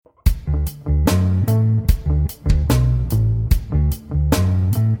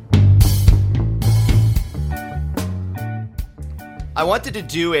I wanted to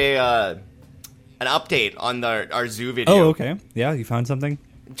do an update on our zoo video. Oh, okay. Yeah, you found something?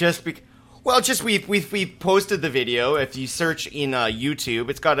 We posted the video. If you search in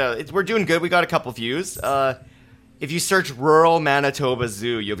YouTube, we're doing good. We got a couple views. If you search Rural Manitoba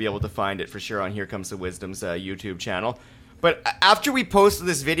Zoo, you'll be able to find it for sure on Here Comes the Wisdom's YouTube channel. But after we posted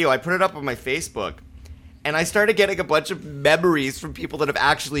this video, I put it up on my Facebook, and I started getting a bunch of memories from people that have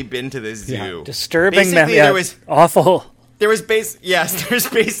actually been to this zoo. Yeah, disturbing memories. Yeah, awful. There was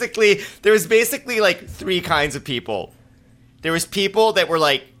basically like three kinds of people. There was people that were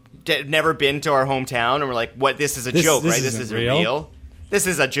like had never been to our hometown and were like, "What? This is a joke, right? This isn't real. This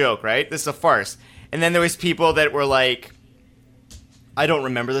is a joke, right? This is a farce." And then there was people that were like, "I don't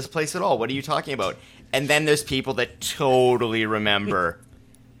remember this place at all. What are you talking about?" And then there's people that totally remember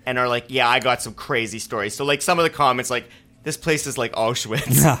and are like, "Yeah, I got some crazy stories." So like some of the comments like, "This place is like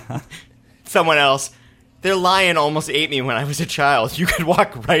Auschwitz." Someone else, "Their lion almost ate me when I was a child. You could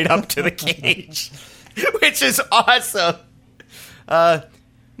walk right up to the cage." Which is awesome.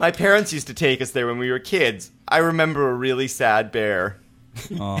 My parents used to take us there when we were kids. I remember a really sad bear.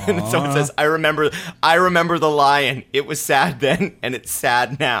 And someone says, I remember the lion. It was sad then, and it's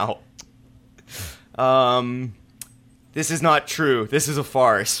sad now. This is not true. This is a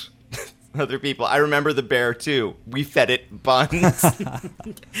farce. Other people, I remember the bear too. We fed it buns.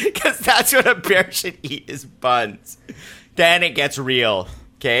 Because that's what a bear should eat, is buns. Then it gets real.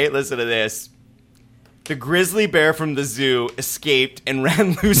 Okay, listen to this. The grizzly bear from the zoo escaped and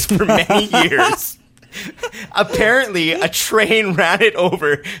ran loose for many years. Apparently, a train ran it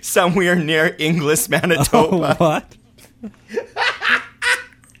over somewhere near Inglis, Manitoba. Oh, what?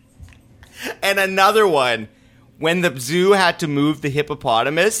 And another one, when the zoo had to move the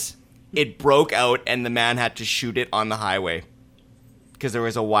hippopotamus, it broke out and the man had to shoot it on the highway. Because there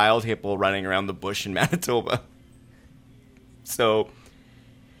was a wild hippo running around the bush in Manitoba. So,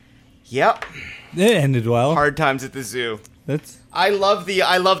 yep. It ended well. Hard times at the zoo. That's. I love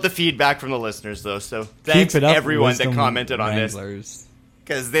the feedback from the listeners, though. So thanks to everyone that commented on this,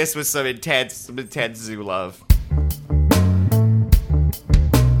 because this was some intense zoo love.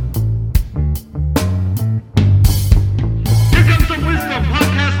 Here comes the Wisdom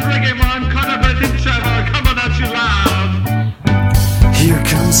Podcast Reggae Man, Connor Trevor, coming at you loud. Here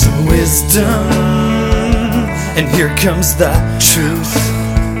comes some wisdom, and here comes the truth.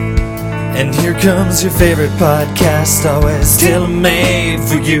 And here comes your favorite podcast, always tailor-made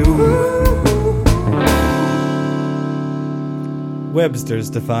for you. Webster's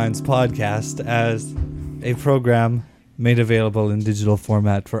defines podcast as a program made available in digital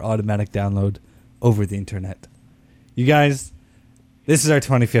format for automatic download over the internet. You guys, this is our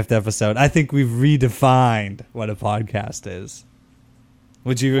 25th episode. I think we've redefined what a podcast is.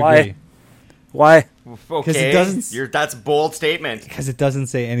 Would you agree? Why? Okay, that's a bold statement. Because it doesn't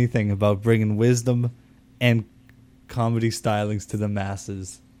say anything about bringing wisdom and comedy stylings to the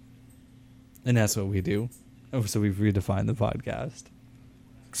masses. And that's what we do. So we've redefined the podcast.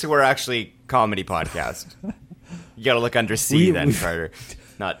 So we're actually comedy podcast. You gotta look under Carter.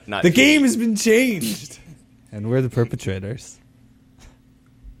 Not the game has been changed. And we're the perpetrators.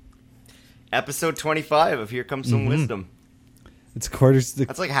 Episode 25 of Here Comes Some Wisdom. It's quarters.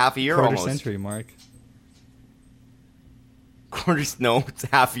 That's like half a year quarter almost. Century mark. No, it's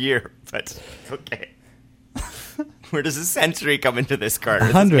half a year, but okay. Where does a century come into this, Carter?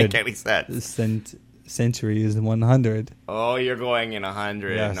 100. It doesn't make any sense. Century is 100. Oh, you're going in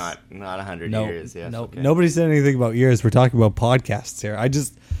 100, yes. not 100 years. Yes. Nope. Okay. Nobody said anything about years. We're talking about podcasts here.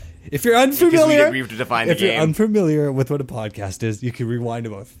 If you're unfamiliar, we have to define the game. You're unfamiliar with what a podcast is, you can rewind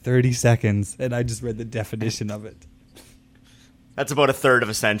about 30 seconds, and I just read the definition of it. That's about a third of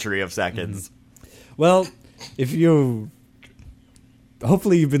a century of seconds. Well,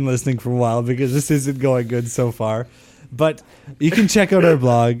 hopefully you've been listening for a while, because this isn't going good so far. But you can check out our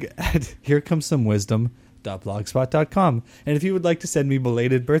blog at herecomesomewisdom.blogspot.com. And if you would like to send me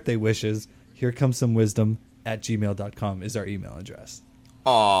belated birthday wishes, herecomesomewisdom@gmail.com is our email address.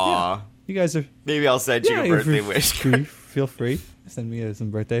 Aww. Yeah. You guys are... Maybe I'll send you a birthday wish. Feel free. Send me some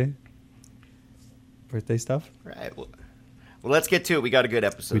birthday stuff. Right. Well, let's get to it. We got a good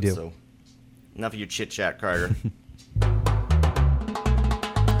episode. We do. So enough of your chit-chat, Carter.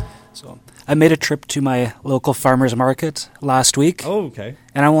 So I made a trip to my local farmer's market last week. Oh, okay.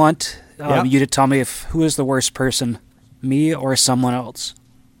 And I want you to tell me who is the worst person, me or someone else.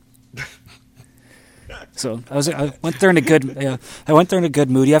 So I went there in a good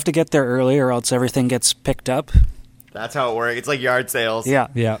mood. You have to get there early, or else everything gets picked up. That's how it works. It's like yard sales. Yeah.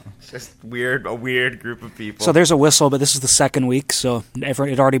 It's just a weird group of people. So there's a whistle, but this is the second week, so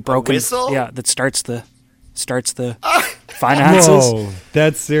it already broken. A whistle? Yeah, that starts the starts the finances. Whoa,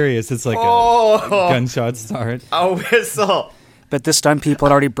 that's serious. It's like a gunshot start. A whistle. But this time people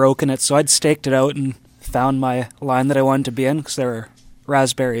had already broken it, so I'd staked it out and found my line that I wanted to be in because there were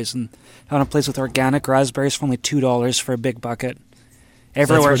raspberries, and I found a place with organic raspberries for only $2 for a big bucket.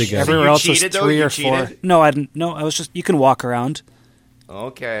 Everywhere pretty good. everywhere So else you was cheated, though? 3 You or 4. cheated? No, I didn't. No, I was just, you can walk around.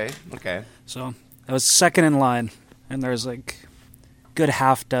 Okay. So I was second in line, and there's like good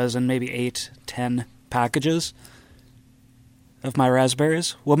half dozen, maybe 8, 10 packages of my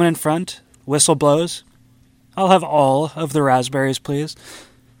raspberries. Woman in front, whistle blows. I'll have all of the raspberries, please.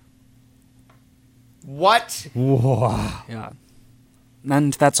 What? Wow. Yeah.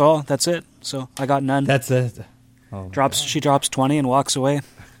 And that's all. That's it. So I got none. That's it. Oh, She drops 20 and walks away.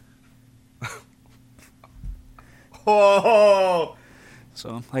 Oh,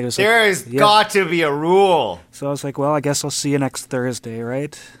 So I was there's like, yeah. got to be a rule. So I was like, well, I guess I'll see you next Thursday,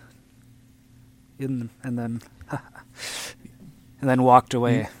 right? And then and then walked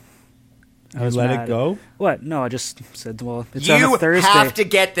away. I was let mad. it go? What? No, I just said, well, it's on You a Thursday. have to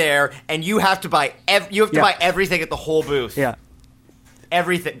get there, and you have to buy. You have to Yeah. buy everything at the whole booth. Yeah.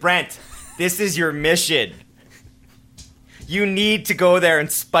 Everything, Brent. This is your mission. You need to go there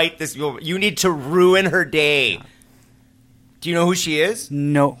and spite this woman. You need to ruin her day. Do you know who she is?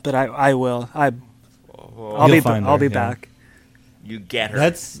 No, but I will. I'll You'll find I'll her, be yeah. back. You get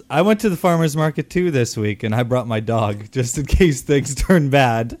her. I went to the farmer's market too this week, and I brought my dog just in case things turn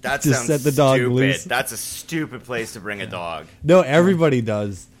bad. That just sounds set the dog stupid. loose. That's a stupid place to bring a dog. No, everybody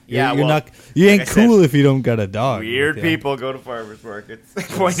does. Yeah, you're well, not. You like ain't I said, cool if you don't got a dog. Weird Yeah. people go to farmers markets.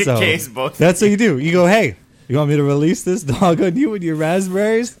 Point So, in case, both. That's what you do. You go, hey, you want me to release this dog on you with your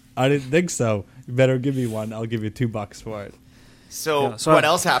raspberries? I didn't think so. You better give me one. I'll give you $2 for it. So, Yeah, so what I-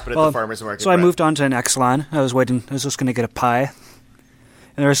 else happened at well, the farmers market? So I Brett? moved on to an X line. I was waiting. I was just going to get a pie.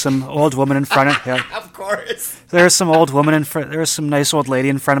 And there was some old woman in front of yeah. Of course. There was some old woman in front. There was some nice old lady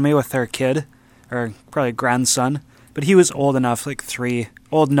in front of me with her kid, or probably grandson. But he was old enough, like 3,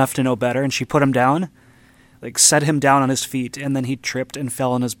 old enough to know better. And she put him down, like set him down on his feet, and then he tripped and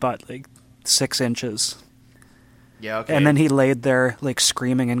fell on his butt, like 6 inches. Yeah, okay. And then he laid there, like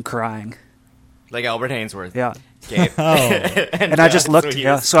screaming and crying. Like Albert Hainsworth. Yeah. Okay. Oh, And I just looked, so he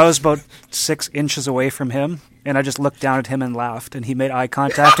yeah. was- So I was about 6 inches away from him, and I just looked down at him and laughed, and he made eye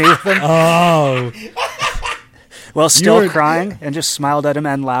contact with him oh, while still were- crying, and just smiled at him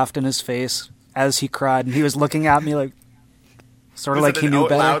and laughed in his face as he cried, and he was looking at me like, sort of Was like it he an knew out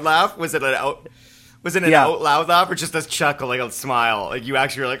better. loud laugh? Was it an out? Was it an Yeah. out loud laugh or just a chuckle, like a smile? Like you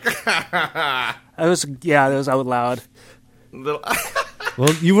actually were like, It was out loud. little.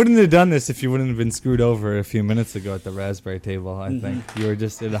 well, you wouldn't have done this if you wouldn't have been screwed over a few minutes ago at the raspberry table. I think you were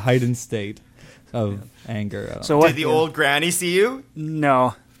just in a heightened state of anger. So what? Did the old granny see you?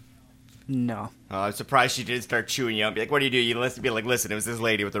 No. I'm surprised she didn't start chewing you up. Be like, what do? You listen, be like, listen, it was this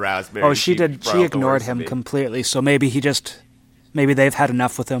lady with the raspberry. Oh, she did. brought She out the ignored worst in him me. completely. So maybe they've had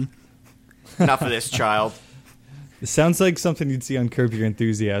enough with him. Enough of this child. It sounds like something you'd see on Curb Your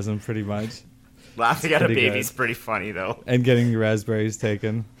Enthusiasm, pretty much. Laughing at a pretty baby's good. pretty funny though. And getting your raspberries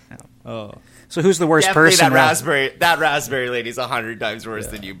taken. Oh, So who's the worst Definitely person? that raspberry lady's 100 times worse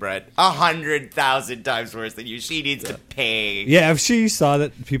than you, Brett. 100,000 times worse than you. She needs to pay. yeah. If she saw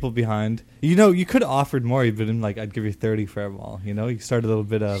that people behind, you could have offered more. You'd been like, I'd give you 30 for them all. You start a little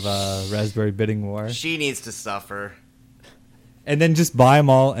bit of raspberry bidding war, She needs to suffer. and then just buy them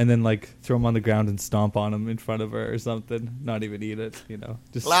all, and then like throw them on the ground and stomp on them in front of her or something. Not even eat it.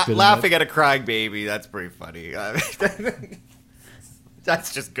 Just spit in Laughing it. at a crying baby, that's pretty funny.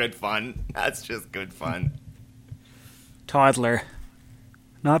 That's just good fun. That's just good fun. Toddler,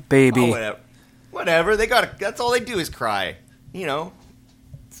 not baby. Oh, whatever. Whatever. That's all they do is cry.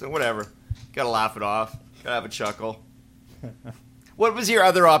 So whatever. Gotta laugh it off. Gotta have a chuckle. What was your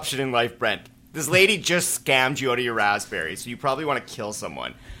other option in life, Brent? This lady just scammed you out of your raspberries, so you probably want to kill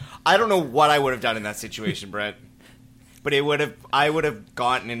someone. I don't know what I would have done in that situation, Brent. But I would have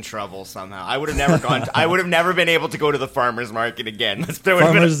gotten in trouble somehow. I would have never I would have never been able to go to the farmer's market again. There would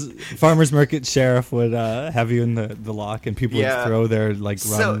have been Farmers market sheriff would have you in the lock, and people Yeah. would throw their like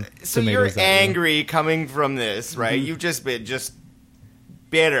rum So you're tomatoes at you. angry coming from this, right? You've just been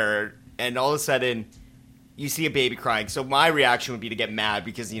bitter, and all of a sudden you see a baby crying. So my reaction would be to get mad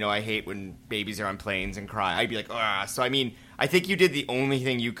because I hate when babies are on planes and cry. I'd be like, ah. So I mean, I think you did the only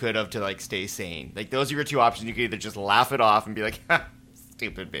thing you could have to like stay sane. Like those are your two options. You could either just laugh it off and be like, ha,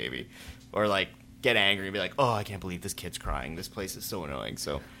 stupid baby, or like get angry and be like, oh, I can't believe this kid's crying. This place is so annoying.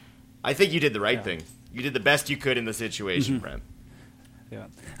 So I think you did the right thing. You did the best you could in the situation, Brent. Yeah.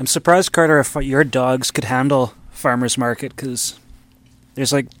 I'm surprised, Carter, if your dogs could handle farmer's market, because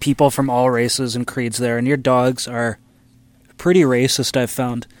There's like people from all races and creeds there, and your dogs are pretty racist, I've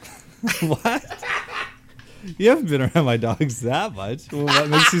found. What? You haven't been around my dogs that much. Well, what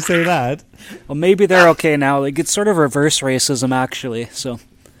makes you say that? Well, maybe they're okay now. Like, it's sort of reverse racism, actually. So,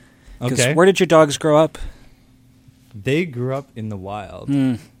 'cause Okay. where did your dogs grow up? They grew up in the wild,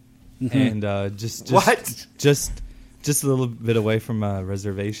 Mm-hmm. and just What? Just a little bit away from a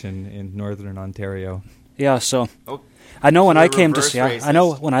reservation in northern Ontario. Yeah, so Oh, I know when so I they're came to reverse see. I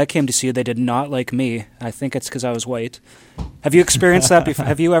know racist. when I came to see you, they did not like me. I think it's because I was white. Have you experienced that before?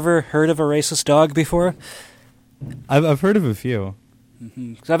 Have you ever heard of a racist dog before? I've heard of a few.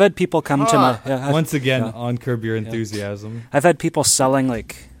 'Cause I've had people come to my. Yeah, Once again, yeah. on Curb Your Enthusiasm. I've had people selling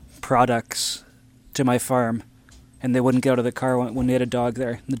like products to my farm, and they wouldn't get out of the car when they had a dog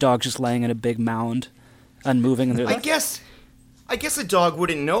there. The dog's just laying in a big mound, unmoving, and they're I like, guess a dog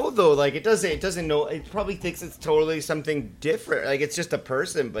wouldn't know though. Like it doesn't know. It probably thinks it's totally something different. Like it's just a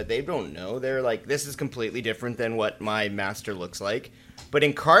person, but they don't know. They're like, this is completely different than what my master looks like. But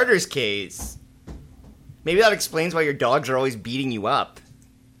in Carter's case, maybe that explains why your dogs are always beating you up.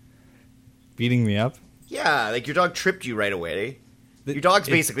 Beating me up, Yeah, like your dog tripped you right away. Your dogs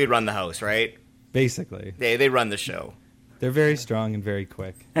it- basically run the house, right? basically. They run the show. They're very strong and very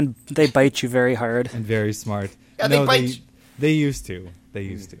quick and they bite you very hard. and very smart. Yeah, they No, bite. They used to. They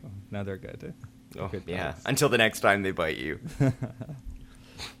used to. Now they're good. Oh, Good yeah, dogs. until the next time they bite you.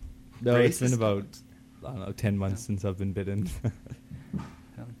 No, it's been Racist. about, I don't know, 10 months since I've been bitten.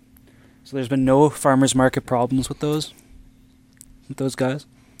 So there's been no farmers market problems with those guys.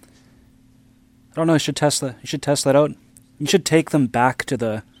 I don't know. You should test that. You should test that out. You should take them back to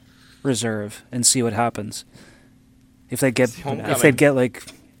the reserve and see what happens. If they get, Homecoming.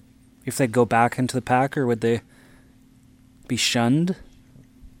 if they go back into the pack, or would they be shunned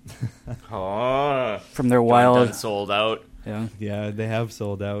Oh, from their done wild? sold out. Yeah. Yeah, they have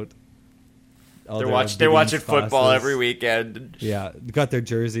sold out. All They're their watching obedience football classes. every weekend. Yeah, got their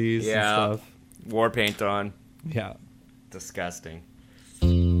jerseys Yeah. and stuff. War paint on. Yeah. Disgusting.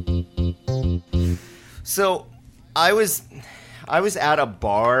 So, I was at a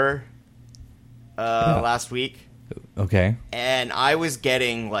bar last week, Okay. and I was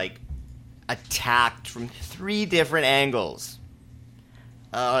getting like attacked from 3 different angles.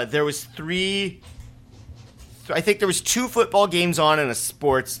 There was 3. I think there was 2 football games on and a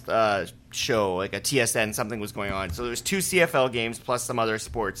sports show, like a TSN. Something was going on. So there was 2 CFL games plus some other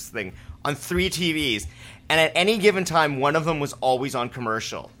sports thing on 3 TVs. And at any given time, one of them was always on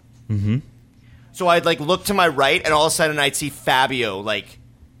commercial. Mm-hmm. So I'd like look to my right, and all of a sudden I'd see Fabio like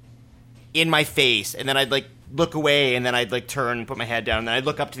in my face, and then I'd like look away, and then I'd like turn and put my head down, and then I'd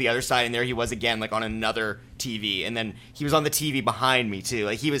look up to the other side, and there he was again, like on another TV, and then he was on the TV behind me too.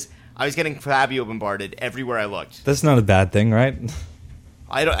 Like I was getting Fabio bombarded everywhere I looked. That's not a bad thing, right?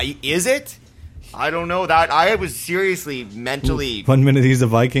 Is it? I don't know. That I was seriously mentally. 1 minute he's a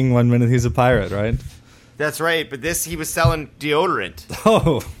Viking, 1 minute he's a pirate, right? That's right, but he was selling deodorant.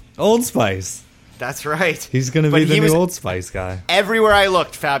 Oh, Old Spice. That's right. He's going to But be the he new was- Old Spice guy. Everywhere I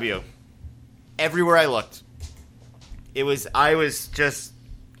looked, Fabio. Everywhere I looked. It was a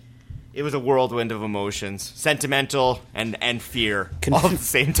whirlwind of emotions. Sentimental and fear. All at the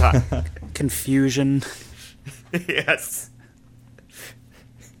same time. Confusion. Yes.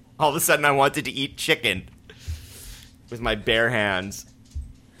 All of a sudden I wanted to eat chicken. With my bare hands.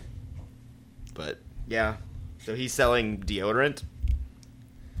 But, yeah. So he's selling deodorant?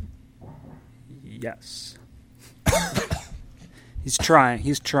 Yes. He's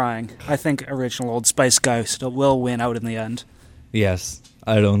trying. I think original Old Spice guy still will win out in the end. Yes.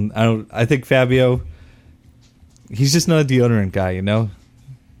 I think Fabio, he's just not a deodorant guy, you know?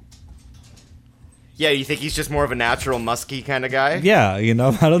 Yeah, you think he's just more of a natural, musky kind of guy? Yeah, you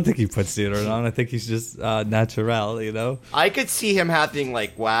know, I don't think he puts deodorant on. I think he's just natural, you know? I could see him having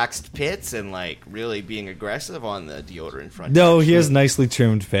like waxed pits and like really being aggressive on the deodorant front. No, he has nicely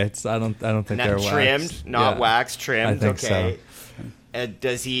trimmed pits. I don't think Not they're trimmed, waxed. not Yeah. waxed, trimmed. I think Okay.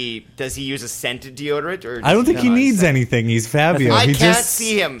 Does he use a scented deodorant or? I don't think he not needs scent- anything. He's Fabio. I he can't just,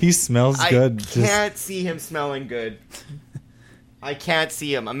 see him. He smells good. I Just, can't see him smelling good. I can't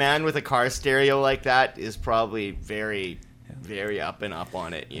see him. A man with a car stereo like that is probably very, very up and up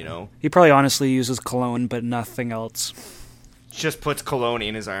on it. You know, He probably honestly uses cologne, but nothing else. just puts cologne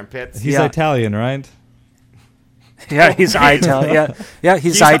in his armpits. he's Yeah. Italian, right? Yeah, he's Italian. Yeah,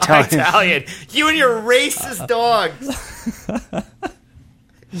 he's He's Italian. Italian. You and your racist dogs.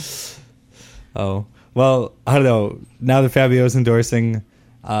 Oh. Well, I don't know. Now that Fabio's endorsing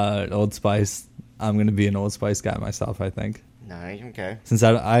Old Spice, I'm going to be an Old Spice guy myself, I think. No, okay. Since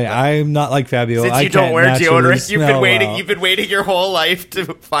I'm not like Fabio. Since I you don't can't wear naturally deodorant, you've been smell waiting. well. You've been waiting your whole life to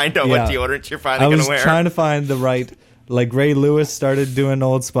find out what Yeah. deodorant you're I finally going was to wear. trying to find the right. Like Ray Lewis started doing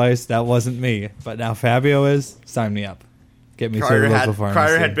Old Spice. That wasn't me. But now Fabio is. Sign me up. Get me to Carter a local had, pharmacy.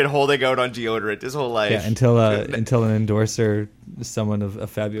 Carter had been holding out on deodorant his whole life. Yeah, until an endorser, someone of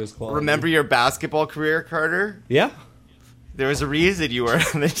Fabio's quality. Remember your basketball career, Carter? Yeah. There was a reason you were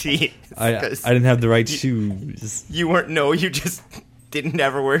on the team. I didn't have the right shoes. You weren't. No, you just didn't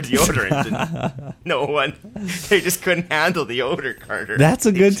ever wear deodorant. And no one. They just couldn't handle the odor, Carter. That's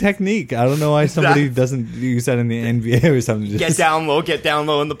a good technique. I don't know why somebody doesn't use that in the NBA or something. Just Get down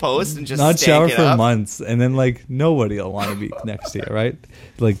low in the post and just not stank shower it for up. months, and then like nobody will want to be next to you, right?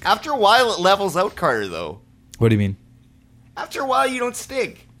 Like, After a while, it levels out, Carter. Though. what do you mean? After a while, you don't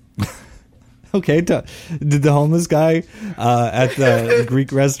stink. Okay, did the homeless guy at the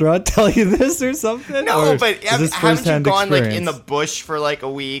Greek restaurant tell you this or something? No, Or but is this haven't you firsthand gone like in the experience? bush for like a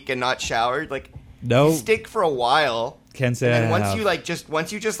week and not showered? Like, No, you stink for a while. can't say And I then have.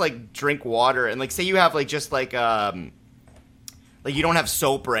 once you just like drink water and like say you have like just like you don't have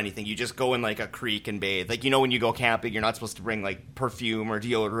soap or anything, you just go in like a creek and bathe. Like, you know, when you go camping, you're not supposed to bring like perfume or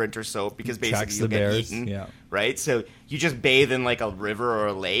deodorant or soap because basically Tracks you'll the get bears, eaten. yeah. Right? So you just bathe in like a river or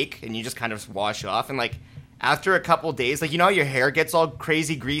a lake and you just kind of wash off. And like after a couple days, like, you know how your hair gets all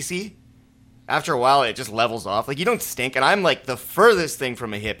crazy greasy? After a while, it just levels off. Like, you don't stink. And I'm like the furthest thing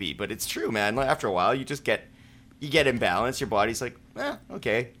from a hippie, but it's true, man. Like, after a while, you get imbalanced. Your body's like,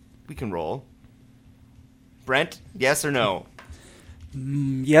 okay, we can roll. Brent, yes or no?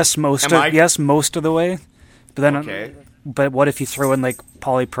 Yes, most Am I- most of the way. But then, Okay. but what if you throw in like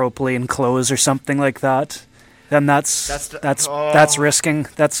polypropylene clothes or something like that? Then that's That's- risking.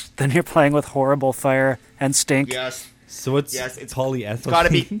 Then you're playing with horrible fire and stink. Yes. So it's It's polyethylene. got to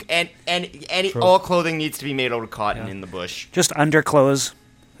be, and all clothing needs to be made out of cotton in the bush. Just underclothes,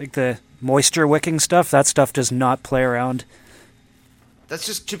 like the moisture wicking stuff. That stuff does not play around. That's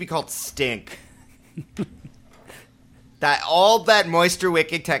just should be called stink. That moisture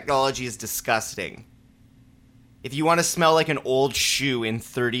wicking technology is disgusting. If you want to smell like an old shoe in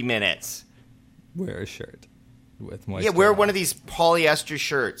 30 minutes, Wear a shirt with moisture. yeah, wear one of these polyester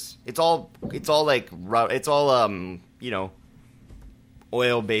shirts. It's all like it's all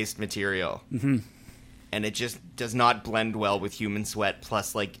oil-based material. Mm-hmm. And it just does not blend well with human sweat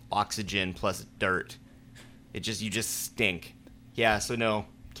plus like oxygen plus dirt. You just stink. Yeah, so no,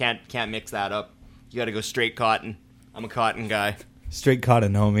 can't mix that up. You got to go straight cotton. I'm a cotton guy. Straight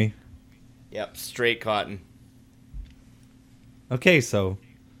cotton, homie. Yep, straight cotton. Okay, so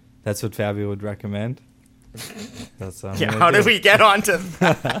that's what Fabio would recommend. That's what I'm Yeah, gonna how do. did we get onto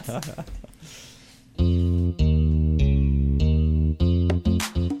that?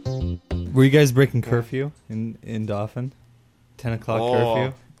 Were you guys breaking curfew in Dauphin? 10 o'clock Oh.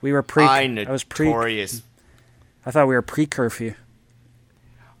 curfew? We were pre. I I was pre. notorious. I thought we were pre-curfew.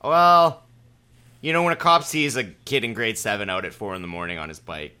 Well, you know, when a cop sees a kid in grade 7 out at 4 a.m. on his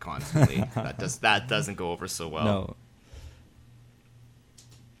bike constantly, that doesn't go over so well. No.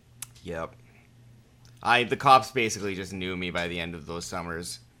 Yep. The cops basically just knew me by the end of those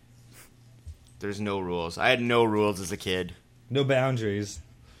summers. There's no rules. I had no rules as a kid. No boundaries.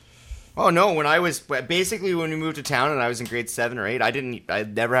 Oh no, when we moved to town and I was in grade 7 or 8, I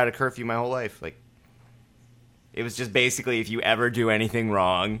never had a curfew my whole life. Like, it was just basically, if you ever do anything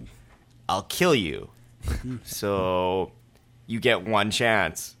wrong, I'll kill you. So you get one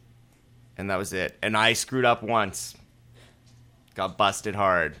chance. And that was it. And I screwed up once. Got busted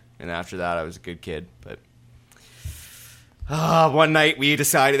hard. And after that, I was a good kid. But one night we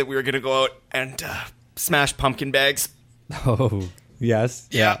decided that we were going to go out and smash pumpkin bags. Oh, yes.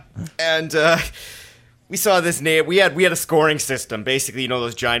 Yeah. And we saw this name. We had a scoring system. Basically, you know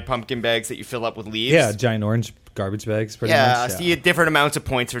those giant pumpkin bags that you fill up with leaves? Yeah, giant orange garbage bags, pretty Yeah, much. so you had different amounts of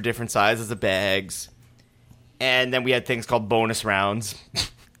points for different sizes of bags. And then we had things called bonus rounds,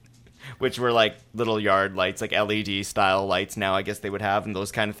 which were like little yard lights, like LED style lights now, I guess they would have, and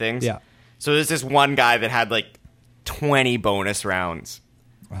those kind of things. Yeah. So there's this one guy that had like 20 bonus rounds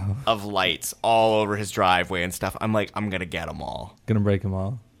of lights all over his driveway and stuff. I'm like, I'm going to get them all. Gonna break them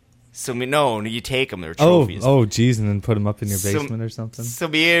all. So no, you take them. They're trophies. Oh, geez, and then put them up in your So- basement or something. So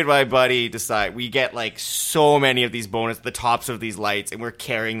me and my buddy decide we get like so many of these the tops of these lights, and we're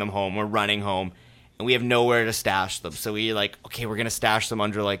carrying them home. We're running home, and we have nowhere to stash them. So we like, okay, we're gonna stash them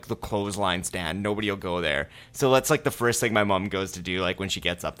under like the clothesline stand. Nobody will go there. So that's like the first thing my mom goes to do, like when she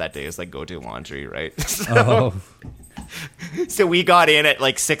gets up that day, is like go do laundry, right? Oh, So we got in at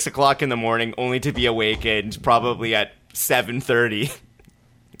like 6 o'clock in the morning, only to be awakened probably at 7:30.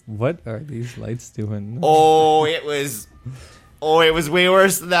 what are these lights doing? Oh, it was Oh, it was way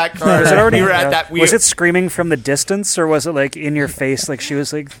worse than that, Carter. Was it already? We were at that. Was it screaming from the distance, or was it like in your face? Like she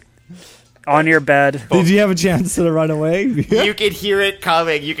was like on your bed. Did you have a chance to run away? You could hear it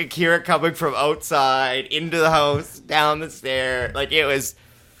coming. You could hear it coming from outside into the house, down the stair. Like it was.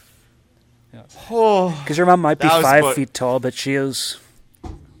 Oh, Because your mom might be That was 5 what- feet tall, but she is.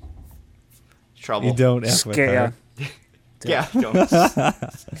 trouble. You don't F with her. Yeah. Yeah, don't.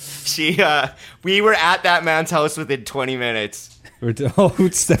 We were at that man's house within 20 minutes. It's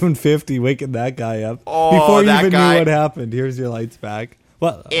 7:50, waking that guy up. Oh, Before you that even guy. knew what happened. Here's your lights back.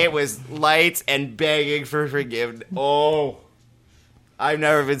 Well, It was lights and begging for forgiveness. Oh, I've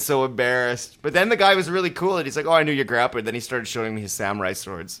never been so embarrassed. But then the guy was really cool, and he's like, "Oh, I knew your grandpa." And then he started showing me his samurai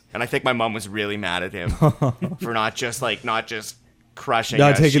swords, and I think my mom was really mad at him for not just crushing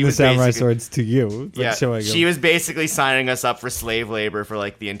not us. taking She the was samurai basically- swords to you. But Yeah, showing she them. was basically signing us up for slave labor for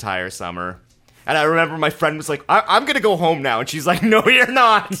like the entire summer. And I remember my friend was like, I'm going to go home now. And she's like, no, you're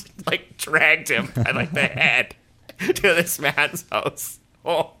not. Like, dragged him by like the head to this man's house.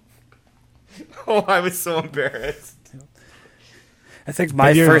 Oh, I was so embarrassed. I think But my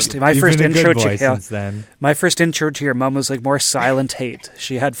you're- first you've intro been a good to boy yeah, since then. my first intro to your mom was like more silent hate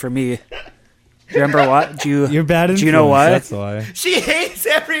she had for me. Do you remember what? You're bad influence. Do you know why? That's why. She hates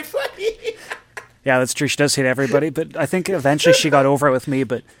everybody. Yeah, that's true. She does hate everybody, but I think eventually she got over it with me.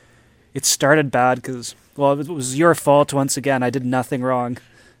 But it started bad because, well, it was your fault once again. I did nothing wrong.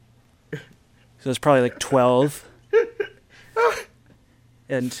 So it was probably like 12,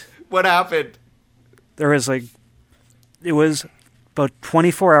 and What happened? there was like, it was about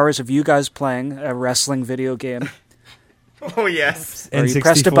 24 hours of you guys playing a wrestling video game. Oh, yes. Or you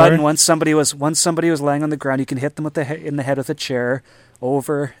pressed a button once somebody was laying on the ground. You can hit them with in the head with a chair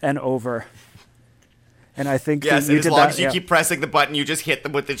over and over. And I think Yes, you and as did long that. as you Yeah. keep pressing the button, you just hit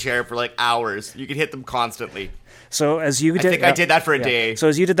them with the chair for like hours. You could hit them constantly. So as you did, I think I did that for a day. So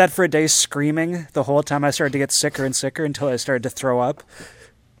as you did that for a day, screaming the whole time, I started to get sicker and sicker until I started to throw up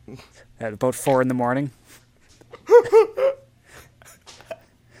at about 4 a.m.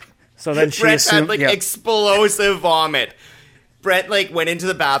 So then she Brett assumed, had like explosive vomit. Brett like went into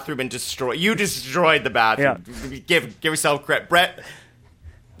the bathroom and destroyed the bathroom. Give yourself credit. Brett,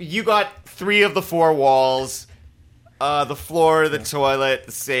 you got 3 of the 4 walls. The floor, the toilet,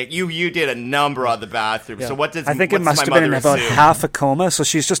 the sink. You did a number on the bathroom. Yeah. So what does I think it what's must my have been in mother about assume? half a coma. So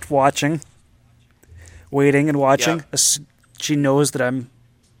she's just watching, waiting and watching. Yeah. She knows that I'm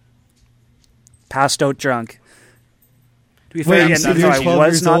passed out drunk. To be Wait, fair, you yeah, said no, you were I 12 was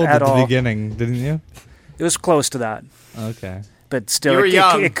years not old at at the all. beginning, didn't you? It was close to that, Okay. but still, You were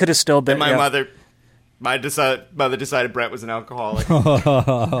young. it could have still been. And my yeah. mother decided Brett was an alcoholic.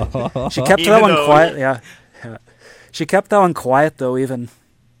 She kept Even that one though- quiet. Yeah. She kept that one quiet though. Even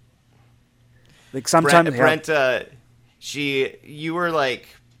like sometimes. Brent, you were like,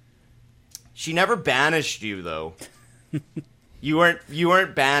 she never banished you though. You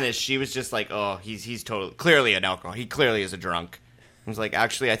weren't banished. She was just like, oh, he's totally clearly an alcoholic. He clearly is a drunk. I was like,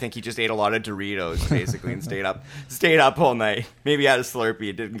 actually, I think he just ate a lot of Doritos basically and stayed up all night. Maybe had a Slurpee.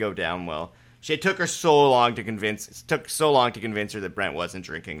 It didn't go down well. It took so long to convince her that Brent wasn't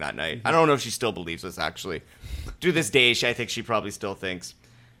drinking that night. I don't know if she still believes this, actually. To this day, I think she probably still thinks.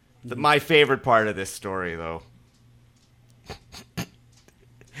 My favorite part of this story, though.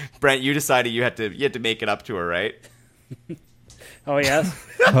 Brent, you decided you had to make it up to her, right? Oh yes.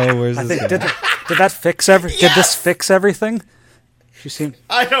 Oh, where's I this think guy? did that fix every? Did this fix everything? She seemed.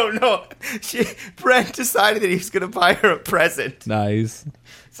 I don't know. Brent decided that he was going to buy her a present. Nice.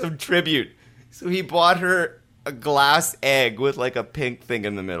 Some tribute. So he bought her a glass egg with like a pink thing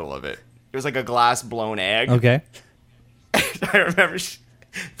in the middle of it. It was like a glass blown egg. Okay. I remember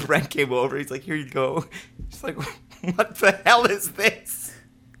Brent came over. He's like, here you go. She's like, what the hell is this?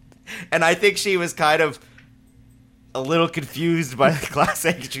 And I think she was kind of a little confused by the glass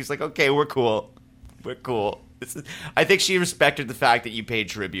egg. She was like, okay, we're cool. We're cool. I think she respected the fact that you paid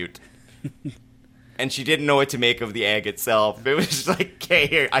tribute. And she didn't know what to make of the egg itself. It was just like, okay,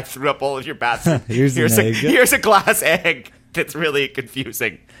 here, I threw up all of your bathroom. Here's an egg. Here's a glass egg that's really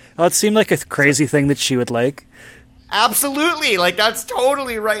confusing. Well, it seemed like a crazy thing that she would like. Absolutely. Like, that's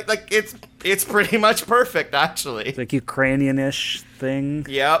totally right. Like, it's pretty much perfect, actually. Like Ukrainian-ish thing.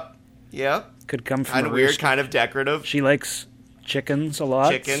 Yep. Could come from Kind a of weird, rooster. kind of decorative. She likes chickens a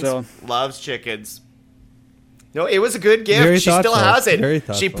lot. Chickens. So Loves chickens. No, it was a good gift. Very She still thoughtful. has it. Very She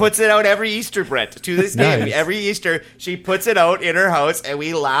thoughtful. puts it out every Easter, Brent. To this day, Nice. every Easter, she puts it out in her house, and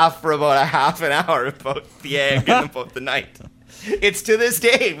we laugh for about a half an hour about the egg and about the night. It's to this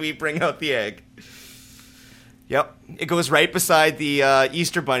day we bring out the egg. Yep. It goes right beside the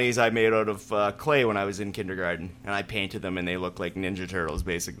Easter bunnies I made out of clay when I was in kindergarten. And I painted them and they look like Ninja Turtles,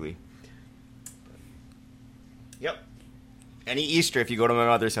 basically. Yep. Any Easter, if you go to my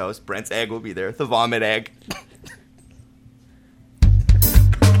mother's house, Brent's egg will be there. The vomit egg.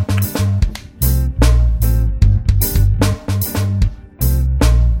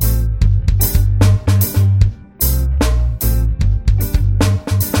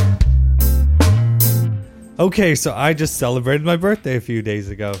 Okay, so I just celebrated my birthday a few days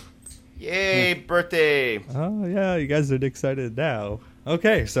ago. Yay, birthday. Oh, yeah, you guys are excited now.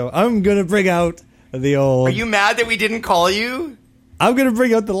 Okay, so I'm going to bring out the old... Are you mad that we didn't call you? I'm going to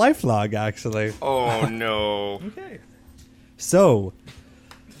bring out the life log, actually. Oh, no. Okay. So,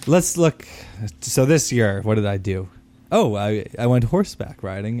 let's look. So this year, what did I do? Oh, I went horseback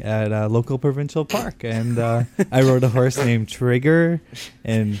riding at a local provincial park, and I rode a horse named Trigger,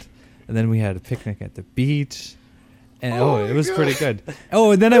 and then we had a picnic at the beach, and it was pretty good.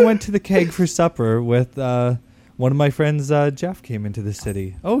 Oh, and then I went to the Keg for supper with one of my friends. Jeff came into the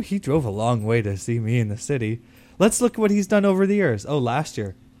city. Oh, he drove a long way to see me in the city. Let's look at what he's done over the years. Oh, last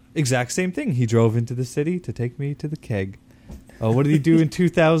year, exact same thing. He drove into the city to take me to the Keg. Oh, what did he do in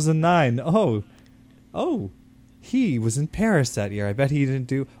 2009? Oh, he was in Paris that year. I bet he didn't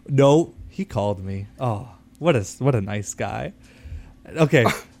do... No, he called me. Oh, what a nice guy. Okay,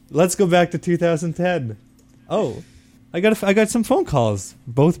 let's go back to 2010. Oh, I got some phone calls.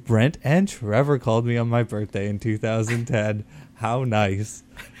 Both Brent and Trevor called me on my birthday in 2010. How nice.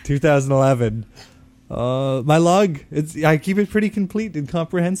 2011. My log, I keep it pretty complete and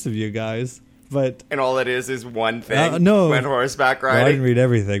comprehensive, you guys. But and all it is one thing. No, went horseback riding. No, I didn't read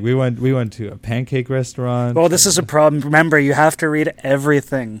everything. We went to a pancake restaurant. Well, this is a problem. Remember, you have to read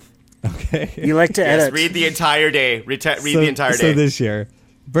everything. Okay. You like to edit. Yes, read the entire day. Read the entire day. So this year,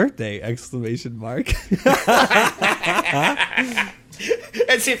 birthday! Exclamation mark.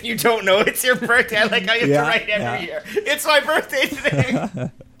 As if you don't know it's your birthday. I like how you have to write every year. It's my birthday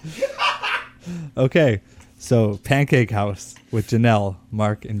today. Okay, so Pancake House with Janelle,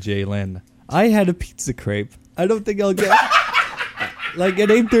 Mark, and Jaylyn. I had a pizza crepe. I don't think I'll get... Like, at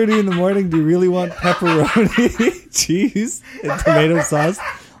 8:30 in the morning, do you really want pepperoni, cheese, and tomato sauce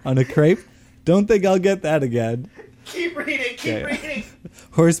on a crepe? Don't think I'll get that again. Keep reading.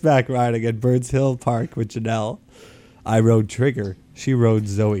 Horseback riding at Birds Hill Park with Janelle. I rode Trigger. She rode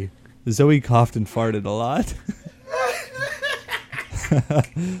Zoe. Zoe coughed and farted a lot.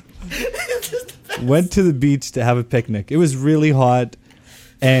 Went to the beach to have a picnic. It was really hot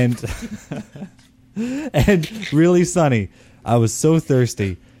and and really sunny. I was so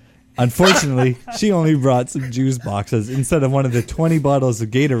thirsty. Unfortunately, she only brought some juice boxes instead of one of the 20 bottles of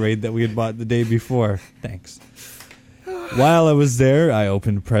Gatorade that we had bought the day before. Thanks. While I was there, I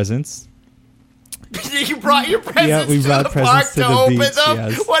opened presents. You brought your presents we brought to the presents park to to the open beach, them?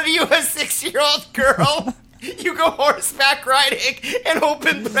 yes. What are you, a 6-year-old girl? You go horseback riding and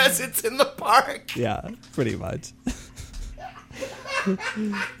open presents in the park? Yeah, pretty much.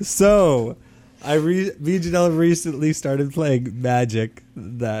 So, me and Janelle recently started playing Magic,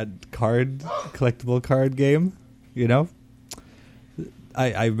 that collectible card game, you know?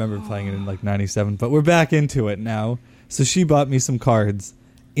 I remember playing it in like 97, but we're back into it now. So she bought me some cards.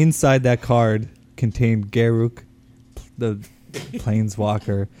 Inside that card contained Garruk, the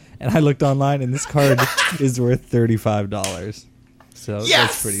Planeswalker, and I looked online and this card is worth $35. So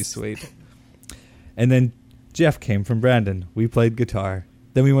that's pretty sweet. And then Jeff came from Brandon. We played guitar.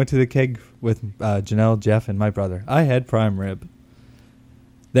 Then we went to the Keg with Janelle, Jeff, and my brother. I had prime rib.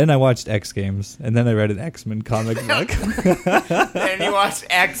 Then I watched X Games, and then I read an X-Men comic book. And you watched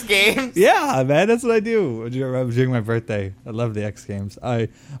X Games? Yeah, man, that's what I do during my birthday. I love the X Games. I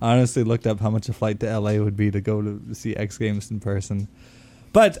honestly looked up how much a flight to LA would be to go to see X Games in person.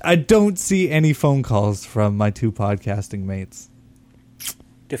 But I don't see any phone calls from my two podcasting mates.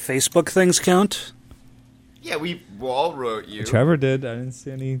 Do Facebook things count? Yeah, we all wrote you. Trevor did. I didn't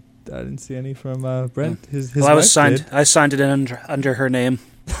see any from Brent. His well, wife did. I signed it in under her name.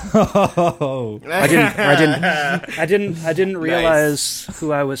 Oh. I didn't realize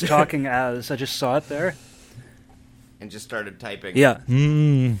who I was talking as. I just saw it there and just started typing. Yeah.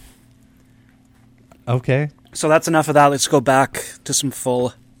 Okay. So that's enough of that. Let's go back to some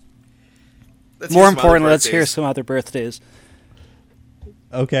full. More importantly, let's hear some other birthdays.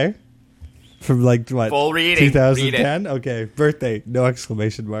 Okay. From like what? Full reading. 2010? Okay. Birthday. No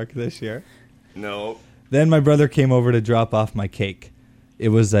exclamation mark this year. No. Then my brother came over to drop off my cake. It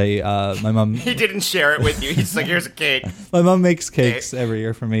was my mom... He didn't share it with you. He's like, here's a cake. My mom makes cakes every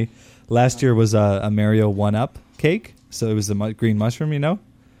year for me. Last year was a Mario 1-Up cake. So it was the green mushroom, you know?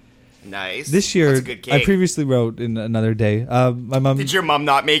 Nice. This year, That's a good cake. I previously wrote in another day. My mom. Did your mom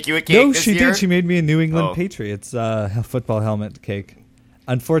not make you a cake? No, this she year? did. She made me a New England Oh. Patriots football helmet cake.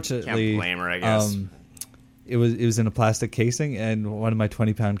 Unfortunately, Can't blame her, I guess. It was in a plastic casing, and one of my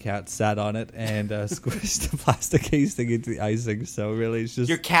 20-pound cats sat on it and squished the plastic casing into the icing. So really, it's just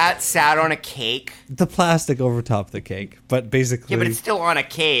Your cat sat on a cake? the plastic over top of the cake. But basically, Yeah, but it's still on a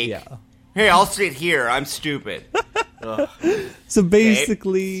cake. yeah. Hey, I'll sit here. I'm stupid. Ugh. So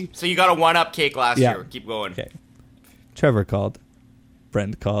basically, So you got a one-up cake last Yeah. year. Keep going. okay. Trevor called.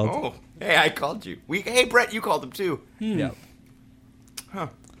 Brent called. Oh, hey, I called you. Hey, Brett, you called him too. Yeah. Huh.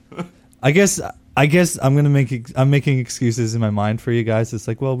 I guess I'm making excuses in my mind for you guys. It's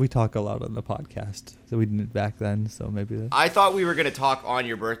like, well, we talk a lot on the podcast, so we didn't back then. So maybe that. I thought we were going to talk on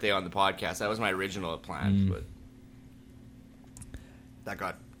your birthday on the podcast. That was my original plan, but that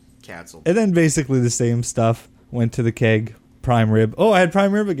got canceled. And then basically the same stuff. Went to the keg, prime rib. Oh, I had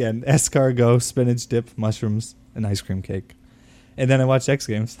prime rib again. Escargot, spinach dip, mushrooms, and ice cream cake. And then I watched X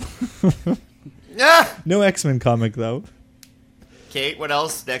Games. Yeah. No X-Men comic though. Kate, what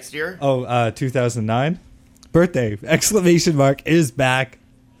else next year? Oh, 2009 birthday! Exclamation mark is back.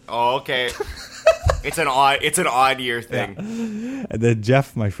 Oh, okay. It's an odd year thing. And then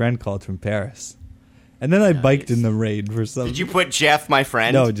Jeff, my friend, called from Paris. And then I biked in the rain for some. Did you put Jeff, my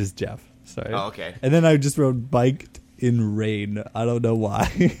friend? No, just Jeff. Sorry. Oh, okay. And then I just wrote biked in rain. I don't know why.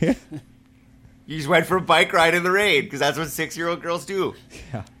 You just went for a bike ride in the rain because that's what 6-year-old girls do.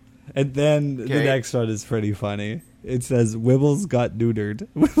 Yeah. And then the Okay. next one is pretty funny. It says Wibbles got neutered.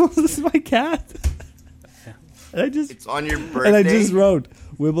 Wibbles is my cat. And I just It's on your birthday. and I just wrote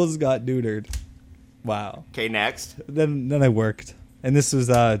Wibbles got neutered. Wow. Okay, next. Then I worked. And this was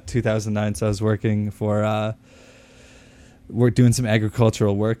 2009, so I was working for doing some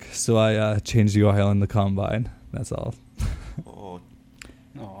agricultural work. So I changed the oil in the combine. That's all. Oh.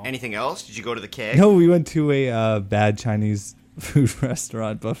 Aw. Anything else? Did you go to the keg? No, we went to a bad Chinese food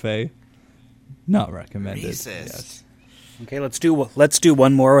restaurant buffet. Not recommended. Racist. Yes. Okay, let's do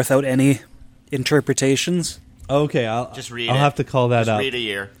one more without any interpretations. Okay, I'll Just read I'll it. have to call that Just up. read a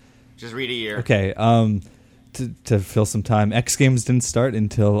year. Just read a year. Okay, to fill some time. X Games didn't start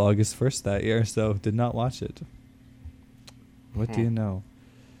until August 1st that year, so did not watch it. What do you know?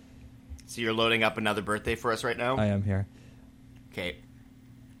 So you're loading up another birthday for us right now? I am here. Okay.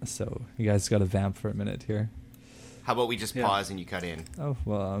 So you guys got to vamp for a minute here. How about we just Yeah. pause and you cut in? Oh,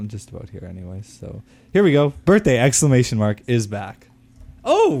 well, I'm just about here anyways. So here we go. Birthday exclamation mark is back.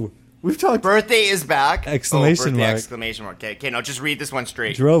 Oh, we've talked. Birthday is back. Exclamation birthday, mark. Exclamation mark. Okay, now just read this one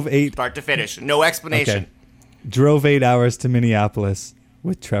straight. Drove 8 Start to finish. No explanation. Okay. Drove 8 hours to Minneapolis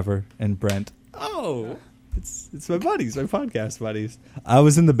with Trevor and Brent. Oh, it's my buddies, my podcast buddies. I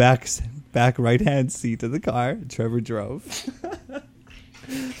was in the back right hand seat of the car. Trevor drove.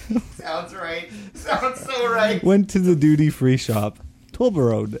 Sounds right. Sounds so right. Went to the duty free shop.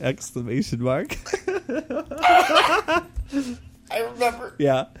 Toblerone! Exclamation mark. I remember.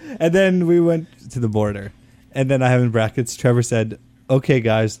 Yeah, and then we went to the border, and then I have in brackets. Trevor said, "Okay,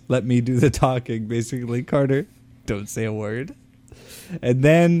 guys, let me do the talking." Basically, Carter, don't say a word. And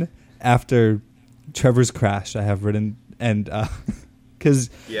then after Trevor's crash, I have written and because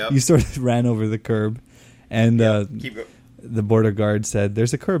Yep. you sort of ran over the curb, and Keep going. the border guard said,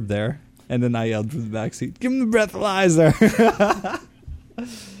 "There's a curb there," and then I yelled from the back seat, "Give him the breathalyzer!"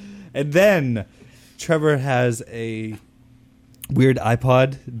 And then Trevor has a weird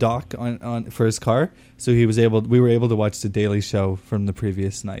iPod dock on for his car, so we were able to watch the Daily Show from the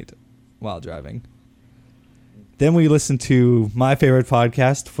previous night while driving. Then we listened to my favorite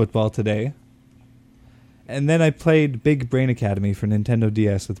podcast, Football Today. And then I played Big Brain Academy for Nintendo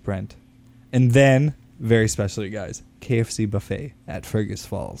DS with Brent. And then, very special, you guys, KFC buffet at Fergus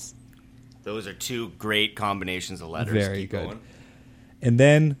Falls. Those are two great combinations of letters. Very Keep good. going. And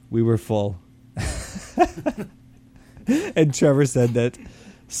then we were full. And Trevor said that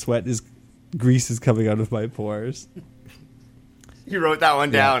grease is coming out of my pores. You wrote that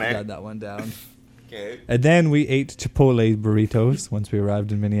one down, Yeah, eh? got that one down. Okay. And then we ate Chipotle burritos once we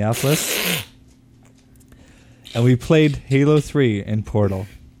arrived in Minneapolis. And we played Halo 3 in Portal.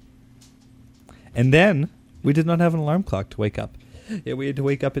 And then we did not have an alarm clock to wake up. Yeah, we had to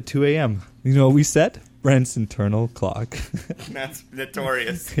wake up at 2 a.m. You know what we set? Brent's internal clock. That's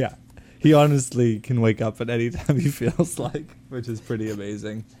notorious. Yeah. He honestly can wake up at any time he feels like, which is pretty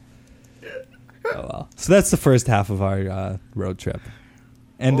amazing. Oh, well. So that's the first half of our road trip.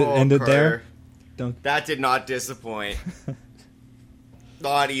 Ended Carter. there. Don't. That did not disappoint.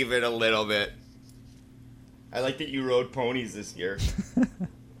 Not even a little bit. I like that you rode ponies this year.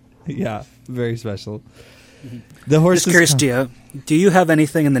 Yeah, very special. The horses. Just curious, do you have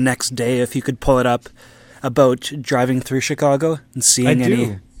anything in the next day, if you could pull it up, about driving through Chicago and seeing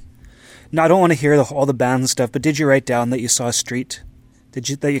any? No, I don't want to hear all the band stuff, but did you write down that you saw a street? That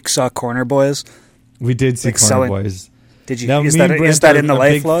you saw Corner Boys? We did see Corner Boys. Did you? Now, is that in the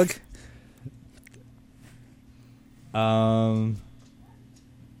life log?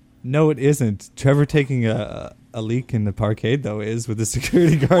 No, it isn't. Trevor taking a leak in the parkade, though, is with the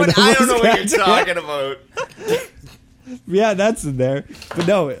security guard. I don't know what you're talking about. Yeah, that's in there. But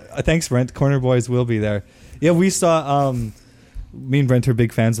no, thanks, Brent. Corner Boys will be there. Yeah, we saw. Me and Brent are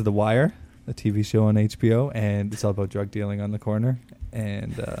big fans of The Wire, a TV show on HBO, and it's all about drug dealing on the corner.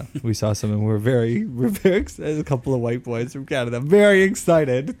 And we saw some, and we're very excited. A couple of white boys from Canada, very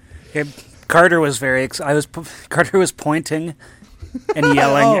excited. Yeah, Carter was very excited. Carter was pointing and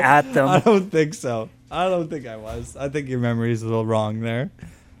yelling at them. I don't think so. I don't think I was. I think your memory is a little wrong there.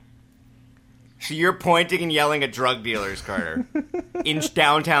 So you're pointing and yelling at drug dealers, Carter, in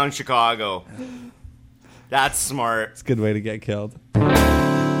downtown Chicago. That's smart. It's a good way to get killed.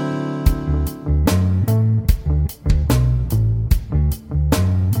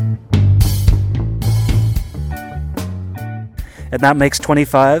 And that makes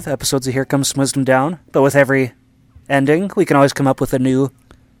 25 episodes of Here Comes Some Wisdom Down. But with every ending, we can always come up with a new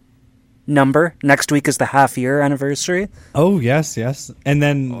number. Next week is the half-year anniversary. Oh, yes. And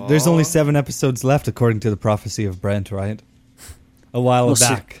then there's only 7 episodes left, according to the prophecy of Brent, right? A while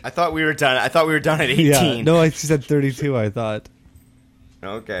back. I thought we were done. I thought we were done at 18. Yeah, no, she said 32, I thought.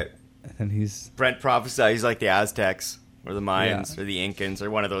 Okay. And Brent prophesied he's like the Aztecs, or the Mayans, or the Incans, or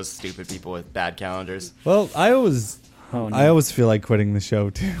one of those stupid people with bad calendars. Well, I always feel like quitting the show,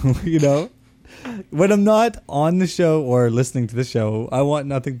 too, you know? When I'm not on the show or listening to the show, I want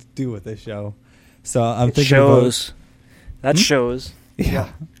nothing to do with the show. So I'm thinking shows. That shows. Yeah.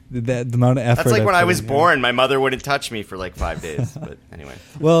 The amount of effort. That's like when I was born. My mother wouldn't touch me for like 5 days. But anyway.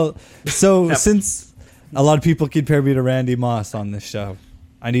 Well, so since a lot of people compare me to Randy Moss on this show,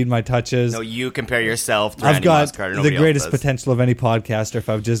 I need my touches. No, you compare yourself to I've Randy got Moss, Carter. the greatest potential of any podcaster if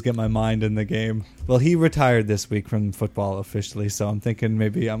I would just get my mind in the game. Well, he retired this week from football officially, so I'm thinking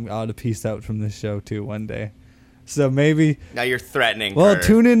maybe I'm out of peace out from this show too one day. So maybe... Now you're threatening, Well, Carter.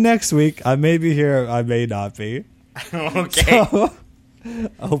 Tune in next week. I may be here. I may not be. Okay. So,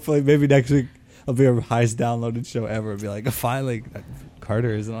 hopefully, maybe next week I'll be our highest downloaded show ever. It'll be like, finally,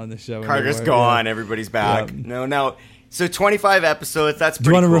 Carter isn't on the show Carter's anymore. gone. Yeah. Everybody's back. Yeah. No. So 25 episodes, that's pretty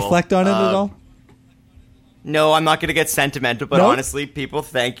cool. Do you want to cool. reflect on it at all? No, I'm not going to get sentimental, but honestly, people,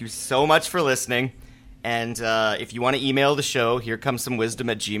 thank you so much for listening. And if you want to email the show,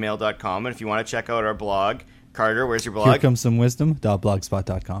 herecomesomewisdom@gmail.com. And if you want to check out our blog, Carter, where's your blog?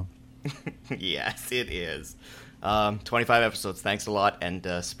 Herecomesomewisdom.blogspot.com. Yes, it is. 25 episodes. Thanks a lot, and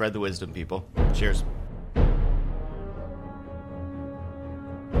spread the wisdom, people. Cheers.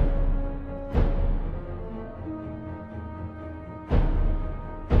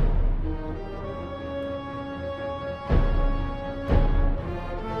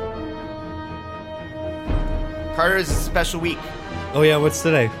 Carter, is a special week. Oh yeah, what's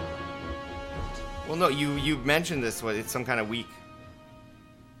today? Well, no, you mentioned this. It's some kind of week.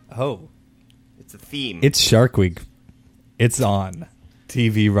 Oh. It's a theme. It's Shark Week. It's on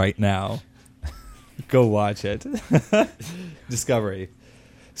TV right now. Go watch it. Discovery.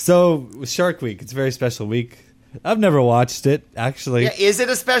 So, Shark Week, it's a very special week. I've never watched it, actually. Yeah, is it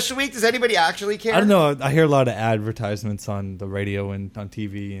a special week? Does anybody actually care? I don't know. I hear a lot of advertisements on the radio and on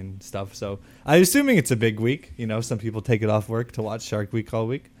TV and stuff. So, I'm assuming it's a big week. You know, some people take it off work to watch Shark Week all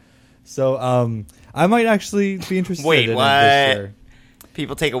week. So, I might actually be interested in it this year.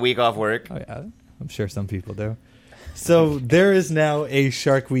 People take a week off work? Oh, yeah. I'm sure some people do. So, there is now a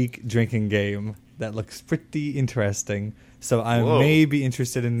Shark Week drinking game that looks pretty interesting. So I may be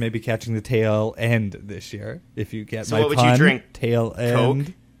interested in maybe catching the tail end this year. If you get my what pun, would you drink? Tail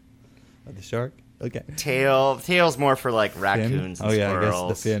end of the shark. Okay. Tail's more for like raccoons. Fin? And squirrels. I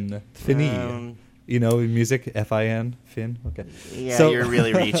guess the fin. Finny. You know, music. Fin. Fin. Okay. Yeah, so, you're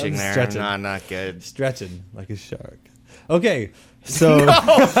really reaching there. Stretching. Not good. Stretching like a shark. Okay. So no,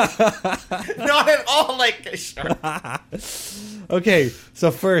 not at all like a shark. Okay.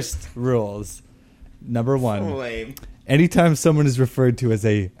 So first rules. Number 1. So lame. Anytime someone is referred to as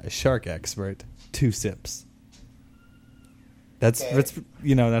a shark expert, 2 sips. That's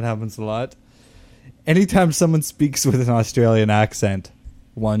you know, that happens a lot. Anytime someone speaks with an Australian accent,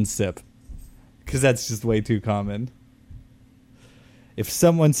 1 sip. Because that's just way too common. If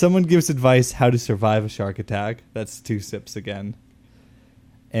someone gives advice how to survive a shark attack, that's 2 sips again.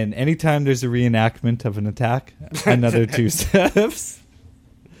 And anytime there's a reenactment of an attack, another 2 sips.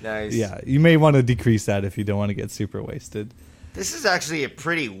 Nice. Yeah, you may want to decrease that if you don't want to get super wasted. This is actually a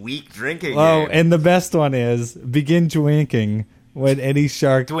pretty weak drinking Oh, game. and the best one is begin drinking when any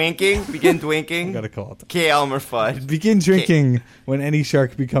shark. Dwinking? Begin dwinking? Gotta call it. Okay, Elmer Fudd. Begin drinking when any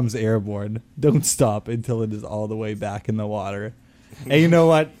shark becomes airborne. Don't stop until it is all the way back in the water. And you know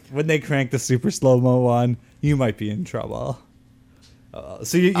what? When they crank the super slow-mo on, you might be in trouble.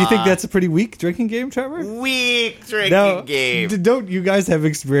 So you think that's a pretty weak drinking game, Trevor? Weak drinking game. Don't you guys have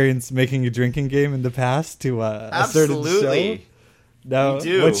experience making a drinking game in the past to a certain show? Absolutely. No, We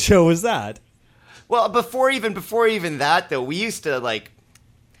do. what show was that? Well, before even that, though, we used to, like...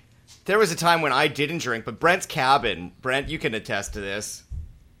 There was a time when I didn't drink, but Brent's cabin... Brent, you can attest to this.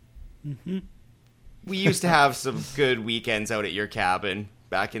 Mm-hmm. We used to have some good weekends out at your cabin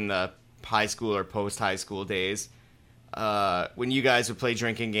back in the high school or post-high school days. When you guys would play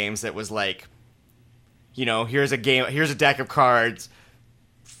drinking games that was like, you know, here's a deck of cards,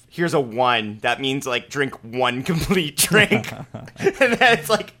 here's a 1. That means, like, drink 1 complete drink. And then it's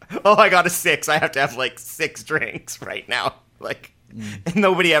like, oh, I got a 6. I have to have, like, 6 drinks right now. Like, and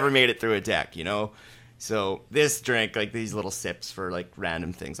nobody ever made it through a deck, you know? So this drink, like, these little sips for, like,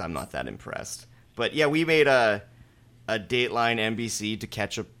 random things, I'm not that impressed. But, yeah, we made a Dateline NBC To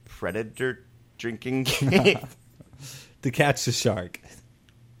Catch a Predator drinking game. To catch the shark.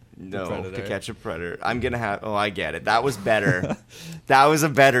 No, To Catch a Predator. I'm going to have... Oh, I get it. That was better. That was a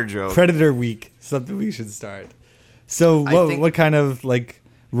better joke. Predator Week. Something we should start. So what kind of, like,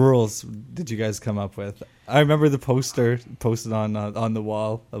 rules did you guys come up with? I remember the poster posted on the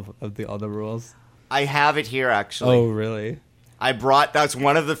wall of all the rules. I have it here, actually. Oh, really? That's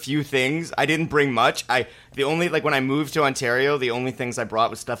one of the few things. I didn't bring much. When I moved to Ontario, the only things I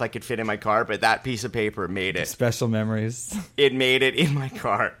brought was stuff I could fit in my car, but that piece of paper made it. Special memories. It made it in my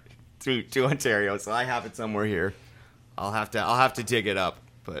car to Ontario, so I have it somewhere here. I'll have to dig it up,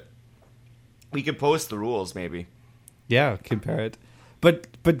 but we could post the rules maybe. Yeah, compare it.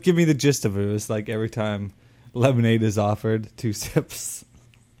 But give me the gist of it. It was like every time lemonade is offered, 2 sips.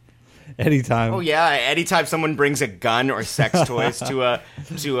 Anytime. Oh yeah, anytime someone brings a gun or sex toys to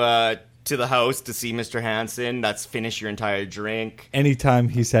the house to see Mr. Hansen, that's finish your entire drink. Anytime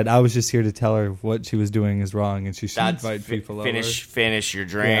he said, "I was just here to tell her what she was doing is wrong and she should invite people over." Finish your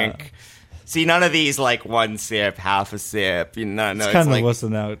drink. Yeah. See, none of these like 1 sip, half a sip. It's kind of like,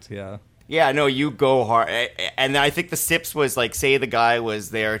 wussing out. Yeah. Yeah, no, you go hard. And I think the sips was like, say the guy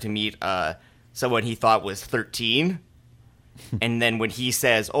was there to meet someone he thought was 13. And then when he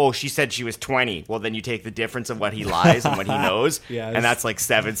says, "Oh, she said she was 20," well, then you take the difference of what he lies and what he knows, and that's like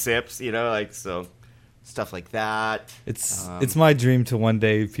 7 sips, you know, like so stuff like that. It's my dream to one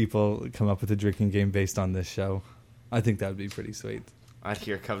day people come up with a drinking game based on this show. I think that would be pretty sweet.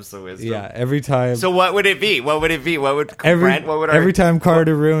 Here comes the wisdom. Yeah, every time. So what would it be? Every time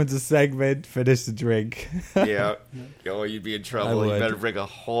Carter ruins a segment, finish the drink. Yeah. Oh, you'd be in trouble. You better bring a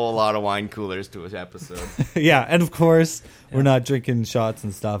whole lot of wine coolers to an episode. Yeah, and of course, we're not drinking shots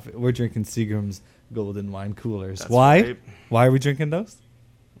and stuff. We're drinking Seagram's golden wine coolers. That's why? Right. Why are we drinking those?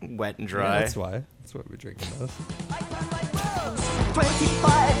 Wet and dry. Yeah, that's why. That's why we're drinking those.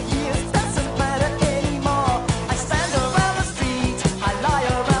 25 years